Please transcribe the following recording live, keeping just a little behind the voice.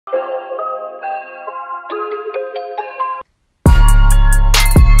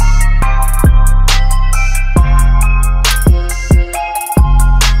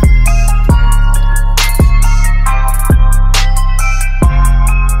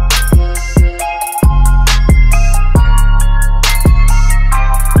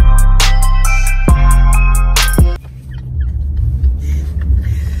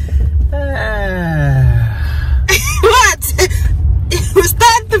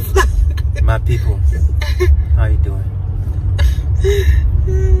people. How you doing?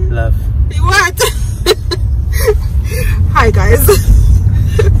 Love. What? Hi guys.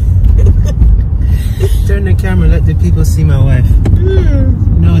 Turn the camera, let the people see my wife.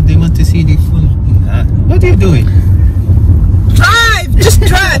 No, they want to see the full. What are you doing? Drive! Just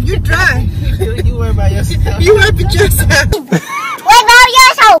drive! You drive! You were by yourself. You were by yourself! What about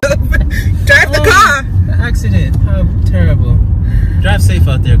yourself? Drive the car! The accident, how terrible. Drive safe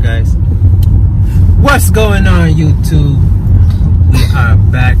out there, guys. What's going on, YouTube? We are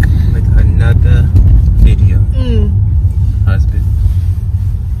back with another video. Husband.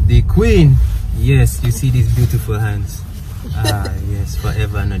 The queen. Yes, you see these beautiful hands. Ah, yes,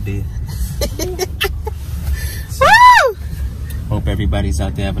 forever and a day. So, hope everybody's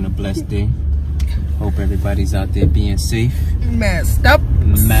out there having a blessed day. Hope everybody's out there being safe. Masked up.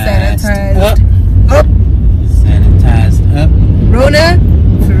 Masked Sanitized up. Sanitized up. Rona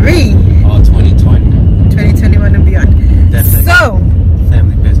free. All 2020. 2021 and beyond. Definitely. So,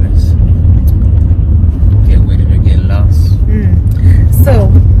 family business. Get with it or get lost. So,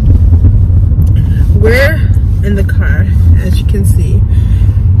 we're in the car, as you can see,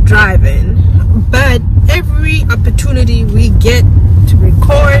 driving. But every opportunity we get to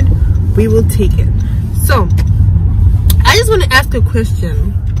record, we will take it. So, I just want to ask a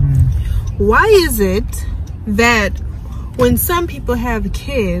question. Why is it that when some people have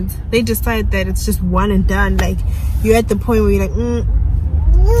kids, they decide that it's just one and done? Like, you're at the point where you're like,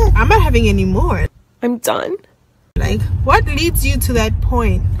 I'm not having any more. I'm done. Like, what leads you to that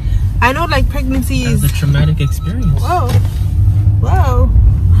point? I know, like, pregnancy is a traumatic experience. Whoa.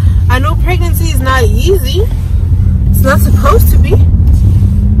 I know pregnancy is not easy. It's not supposed to be.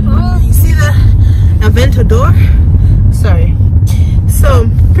 Oh, you see the Aventador? Sorry. So,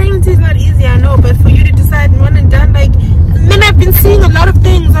 pregnancy is not easy, I know, but for you to decide one and done, like, and then I've been seeing a lot of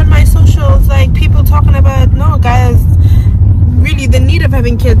things on my socials, like, people talking about, no, guys, really, the need of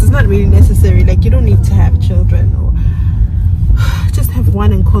having kids is not really necessary. Like, you don't need to have children, or just have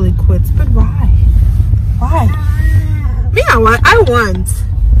one and call it quits. But why? Why? Me, I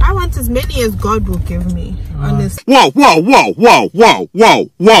want as many as God will give me. Honestly. Whoa.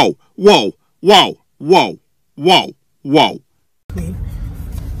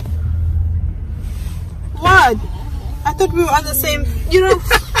 What? I thought we were on the same, you know.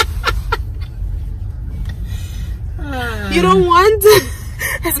 You don't want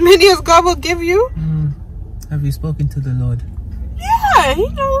as many as God will give you? Have you spoken to the Lord? Yeah, he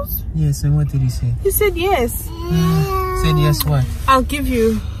knows. Yes, and what did he say? He said yes. Said yes what? I'll give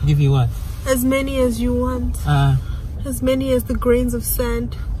you. Give you what? As many as you want. As many as the grains of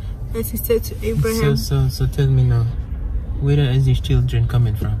sand, as he said to Abraham. So tell me now, where are these children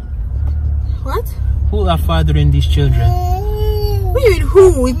coming from? What? Who are fathering these children? What do you mean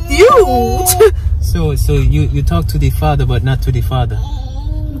who? With you? So you talk to the father but not to the father.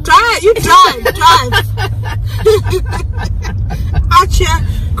 Drive. Out here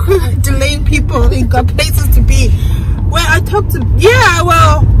delaying people. They got places to be. Well, I talked to,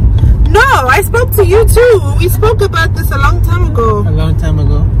 well, no, I spoke to you too. We spoke about this a long time ago. A long time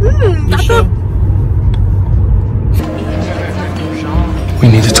ago? You sure? We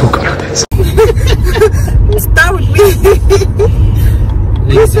need to talk about this. Start with me.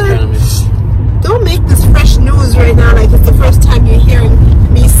 Ladies and gentlemen, don't make this fresh news right now like it's the first time you're hearing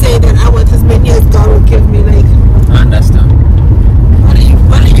me say that I want as many as God will give me. Like, I understand. What are you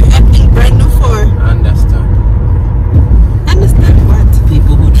acting brand new for? I understand. Understand what?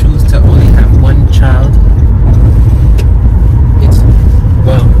 People who choose to only have one child, it's,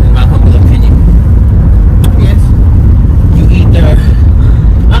 well, in my humble opinion, Yes. you either,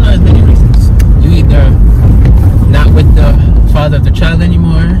 I know there's many reasons, you either not with the father of the child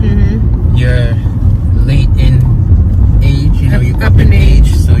anymore, you're late in age, you know, you're up in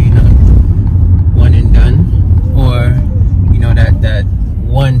age, so you know, one and done, or you know that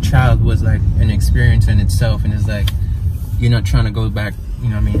one child was like an experience in itself, and it's like you're not trying to go back, you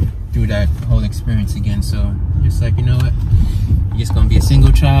know what I mean, through that whole experience again. So just like, you know what, you're just gonna be a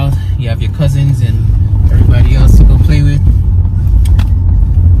single child, you have your cousins and everybody else to go play with.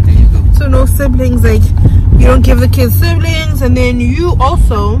 There you go. So no siblings, like you don't give the kids siblings, and then you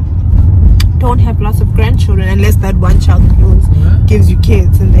also don't have lots of grandchildren unless that one child of yours gives you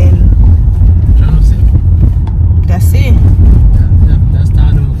kids, and then that's it. That's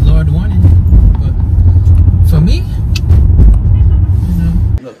how the Lord wanted. But for me, you know,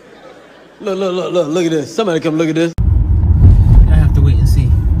 Look at this. Somebody come look at this. I have to wait and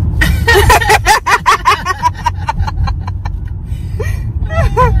see.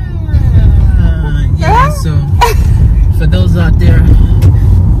 Yeah, so for those out there,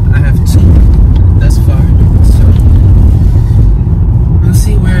 I have two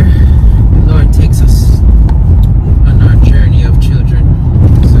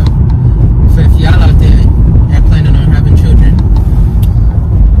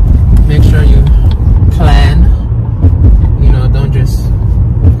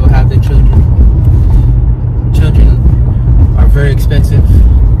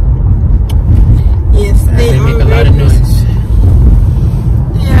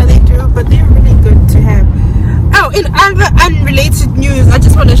in other unrelated news, I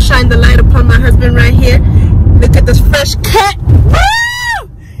just want to shine the light upon my husband right here. Look at this fresh cut. Woo!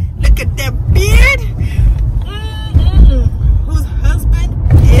 Look at that beard. Whose husband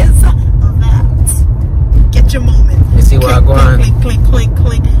is that? Get your moment. You see where I go on? Clink, clink, clink,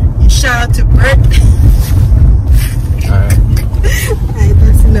 clink. And shout out to Bert. Alright. Alright,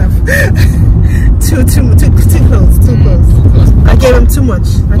 that's enough. Too close. I gave him too much.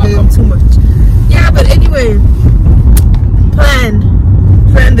 Yeah, but anyway, plan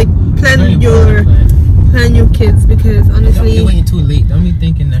your kids, because honestly, you're waiting too late. Don't be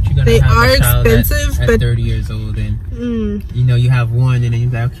thinking that you're gonna have are a child expensive, at but 30 years old, and you know you have one, and then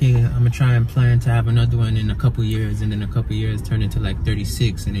you're like, okay, I'm gonna try and plan to have another one in a couple years, and then a couple years turn into like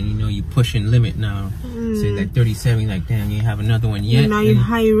 36, and then you know you're pushing limit now. So like 37, you're like, damn, you have another one yet. Now you're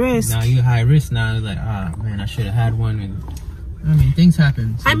high risk. Now you're high risk. Now it's like, man, I should have had one. And I mean, things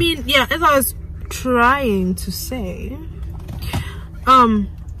happen. So. I mean, yeah, as I was trying to say,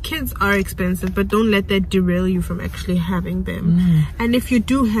 kids are expensive, but don't let that derail you from actually having them. And if you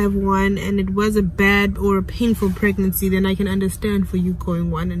do have one and it was a bad or a painful pregnancy, then I can understand for you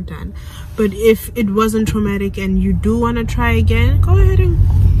going one and done. But if it wasn't traumatic and you do want to try again, go ahead and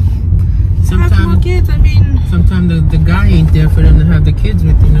have more kids. I mean, sometimes the guy ain't there for them to have the kids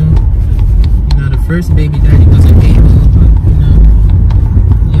with, you know. The first baby daddy wasn't able, but you know,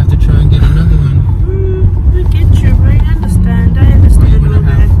 you have to try and get another one. I get you, right? I understand all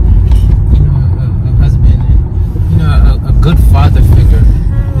that. You know, a husband and, you know, a good father figure.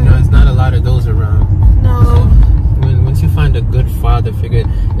 You know, there's not a lot of those around. No. So once you find a good father figure,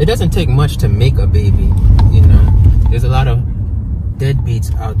 it doesn't take much to make a baby. You know, there's a lot of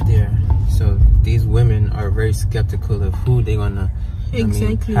deadbeats out there. So these women are very skeptical of who they're gonna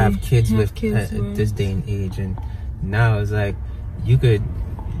have kids with at this day and age. And now it's like you could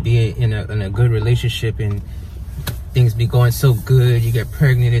be in a good relationship and things be going so good, you get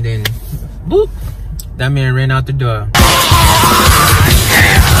pregnant, and then boop, that man ran out the door.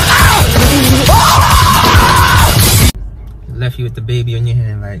 Left you with the baby on your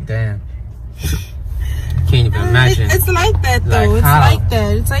hand, like damn. Can't even imagine. It's like that though.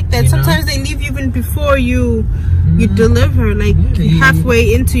 It's like that. Sometimes they leave you even before you deliver, like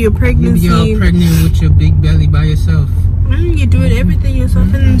halfway into your pregnancy. Maybe you're all pregnant with your big belly by yourself. You're doing everything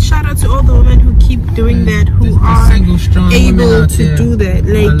yourself, and shout out to all the women who keep doing that, who are single, strong able to do that.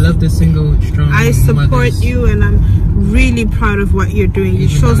 Like, I love the single, strong. I support you, and I'm really proud of what you're doing. It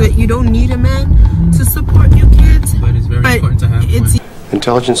shows that you don't need a man to support your kids, but it's very important to have one.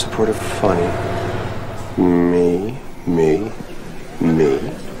 Intelligent, supportive, funny. Me.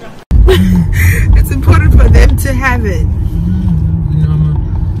 It's important for them to have it. You know,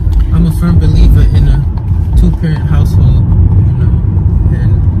 I'm a firm believer in a two-parent household, you know,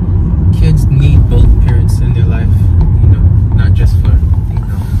 and kids need both parents in their life, you know, not just for, you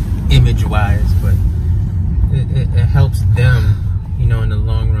know, image-wise, but it helps them, you know, in the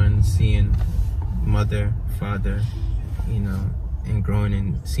long run, seeing mother, father, you know, and growing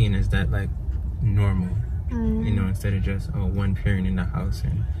and seeing as that, like, normal, you know, instead of just one parent in the house,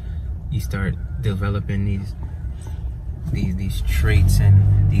 and you start developing these traits and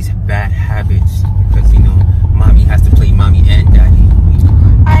these bad habits because, you know, mommy has to play mommy and daddy.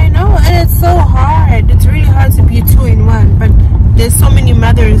 I know, and it's so hard. It's really hard to be 2-in-1, but there's so many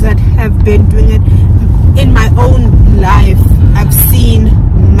mothers that have been doing it. In my own life, I've seen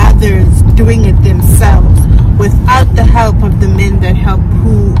mothers doing it themselves without the help of the men that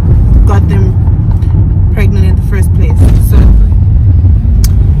who got them pregnant in the first place. So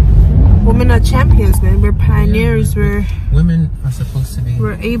women are champions, man. We're pioneers. Women are supposed to be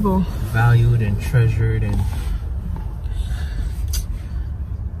valued and treasured, and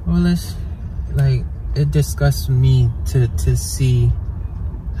it disgusts me to see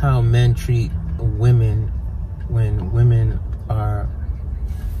how men treat women when women are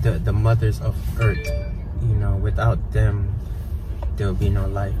the mothers of earth. You know, without them there'll be no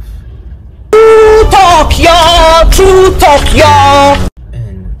life. True talk, y'all.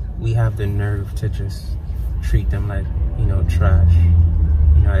 And we have the nerve to just treat them like, you know, trash.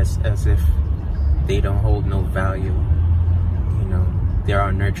 You know, as if they don't hold no value. You know, they're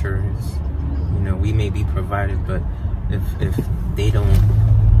our nurturers. You know, we may be providers, but if they don't,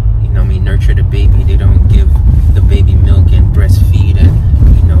 you know, nurture the baby, they don't give the baby milk and breastfeed and,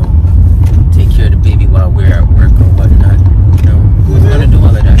 you know, take care of the baby while we're at work or whatnot. You know, who's gonna do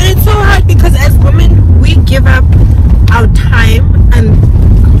all of that? And it's so hard because as women, we give up our time and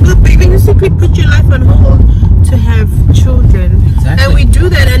basically put your life on hold to have children. Exactly. And we do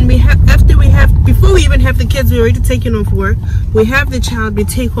that, and we have before we even have the kids, we're already taking off work. We have the child, we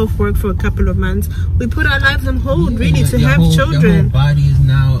take off work for a couple of months. We put our lives on hold, really, to have children. Your whole body is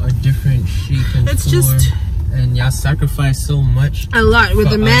now a different shape and it's form, just, and y'all sacrifice so much. A lot. With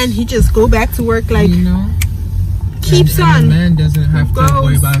the man, he just go back to work like, you know, keeps on. The man doesn't have to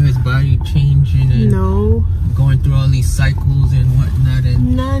worry about his body changing and going through all these cycles and whatnot.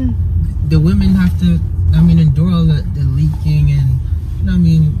 And none. The women have to, I mean, endure all the leaking and, you know, I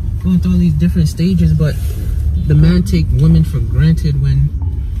mean, going through all these different stages. But the man take women for granted when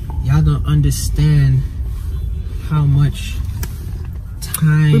y'all don't understand how much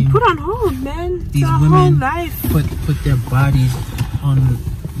time we put on hold, man. These our women whole life. put their bodies on,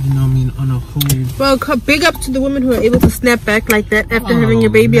 you know what I mean, on a hold. Well, big up to the women who are able to snap back like that after having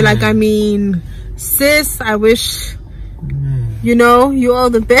your baby. Man. Like, I mean, sis, I wish, you know, you all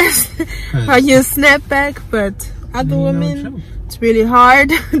the best on your snap back. But other women, it's really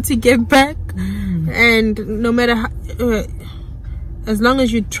hard to get back. And no matter how, as long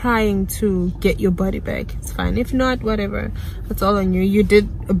as you're trying to get your body back, it's fine. If not, whatever, that's all on you. You did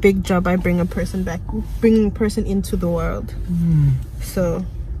a big job by bringing a person into the world. So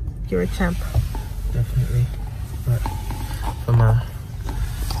you're a champ. Definitely. But for my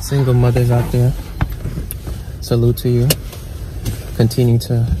single mothers out there, salute to you. Continue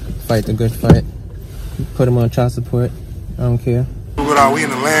to fight the good fight. Put them on child support. I don't care. We in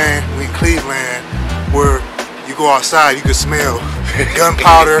the land, we in Cleveland, where you go outside, you can smell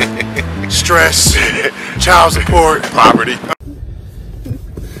gunpowder, stress, child support, poverty.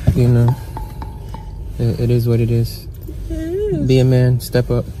 You know, it is what it is. Be a man, step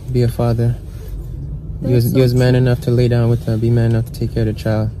up, be a father. You was man enough to lay down with her, be man enough to take care of the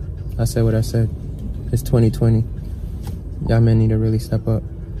child. I said what I said. It's 2020. Y'all men need to really step up.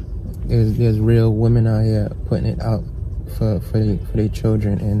 There's real women out here putting it out for their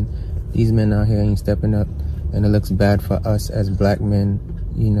children, and these men out here ain't stepping up, and it looks bad for us as black men,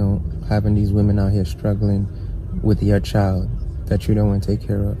 you know, having these women out here struggling with your child that you don't want to take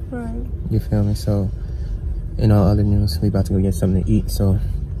care of. Right. You feel me? So in all other news, we about to go get something to eat, so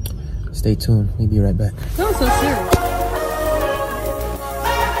stay tuned. We'll be right back. That was so serious.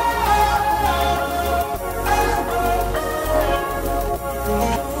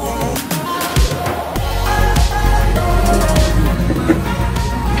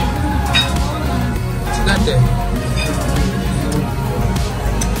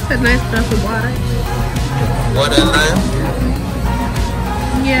 A nice glass of water. Water and lime?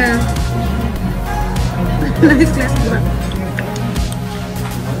 Yeah. Nice glass of water.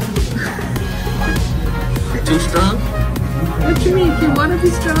 Too strong? What you mean? Can water be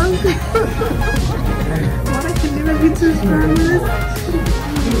strong? Water can never be too strong.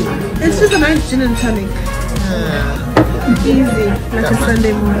 It's just a nice gin and tonic. Easy, like a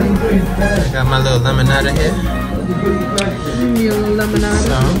Sunday morning. Got my little lemonade here. Your little lemonade.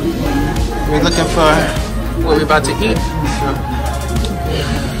 So, we're looking for what we're about to eat.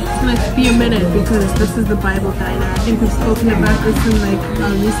 It's going to be a minute because this is the Bible diner. I think we've spoken about this in like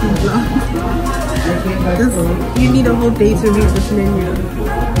our recent vlog. You need a whole day to read this menu.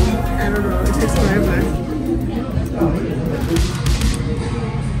 I don't know, it takes forever.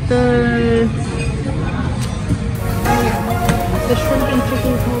 The shrimp and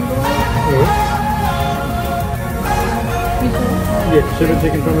chicken combo. Yeah, shrimp and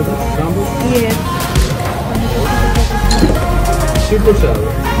chicken combo. Yeah. Soup or salad?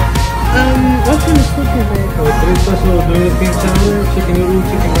 What kind of soup is it? 3 special noodle pink salad, chicken noodle,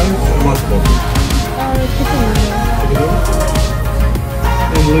 chicken rice, and mushroom. Chicken noodle.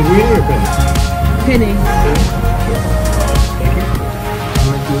 And linguine or penne? Penny. Thank you. I'm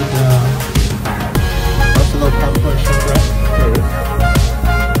going to do the buffalo popcorn shrimp wrap.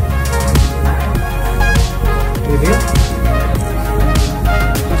 Anything else?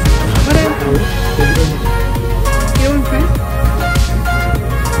 What else? You want fries?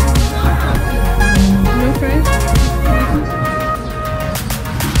 No fries?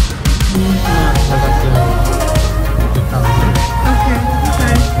 Okay,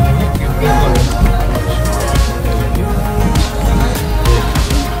 fine.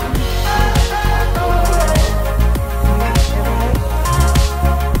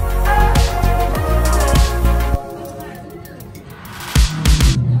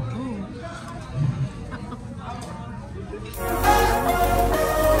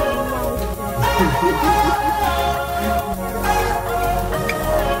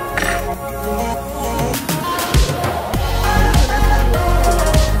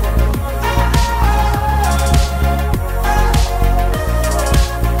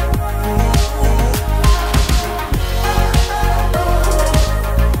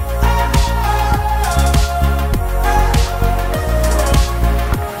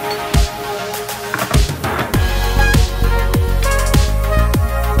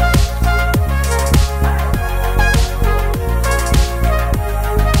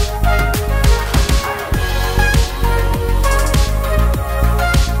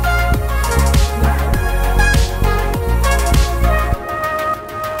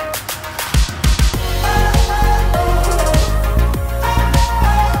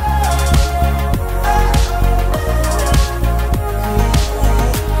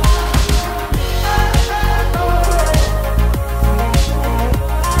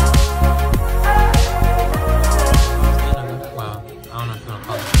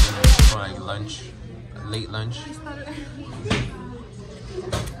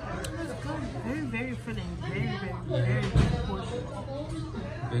 filling. Very, very big portion.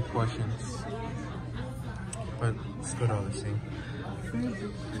 Big portions. But it's good all the same. Very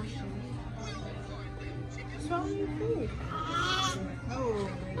big portion. What's wrong with your food? Oh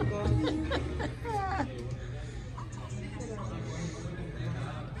my god.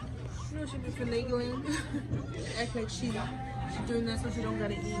 You know she be finagling. Act like she's doing that so she don't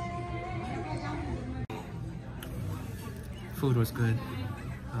gotta eat. Food was good.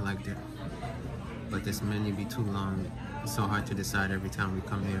 I liked it. But this menu be too long. It's so hard to decide every time we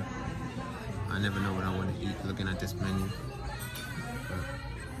come here. I never know what I want to eat looking at this menu.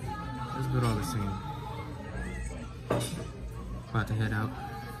 But it's good all the same. About to head out.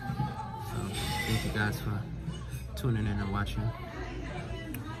 So thank you guys for tuning in and watching.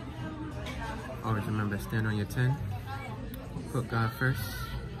 Always remember, stand on your 10. Put God first.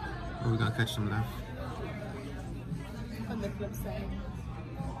 Or we're gonna catch some left. On the flip side.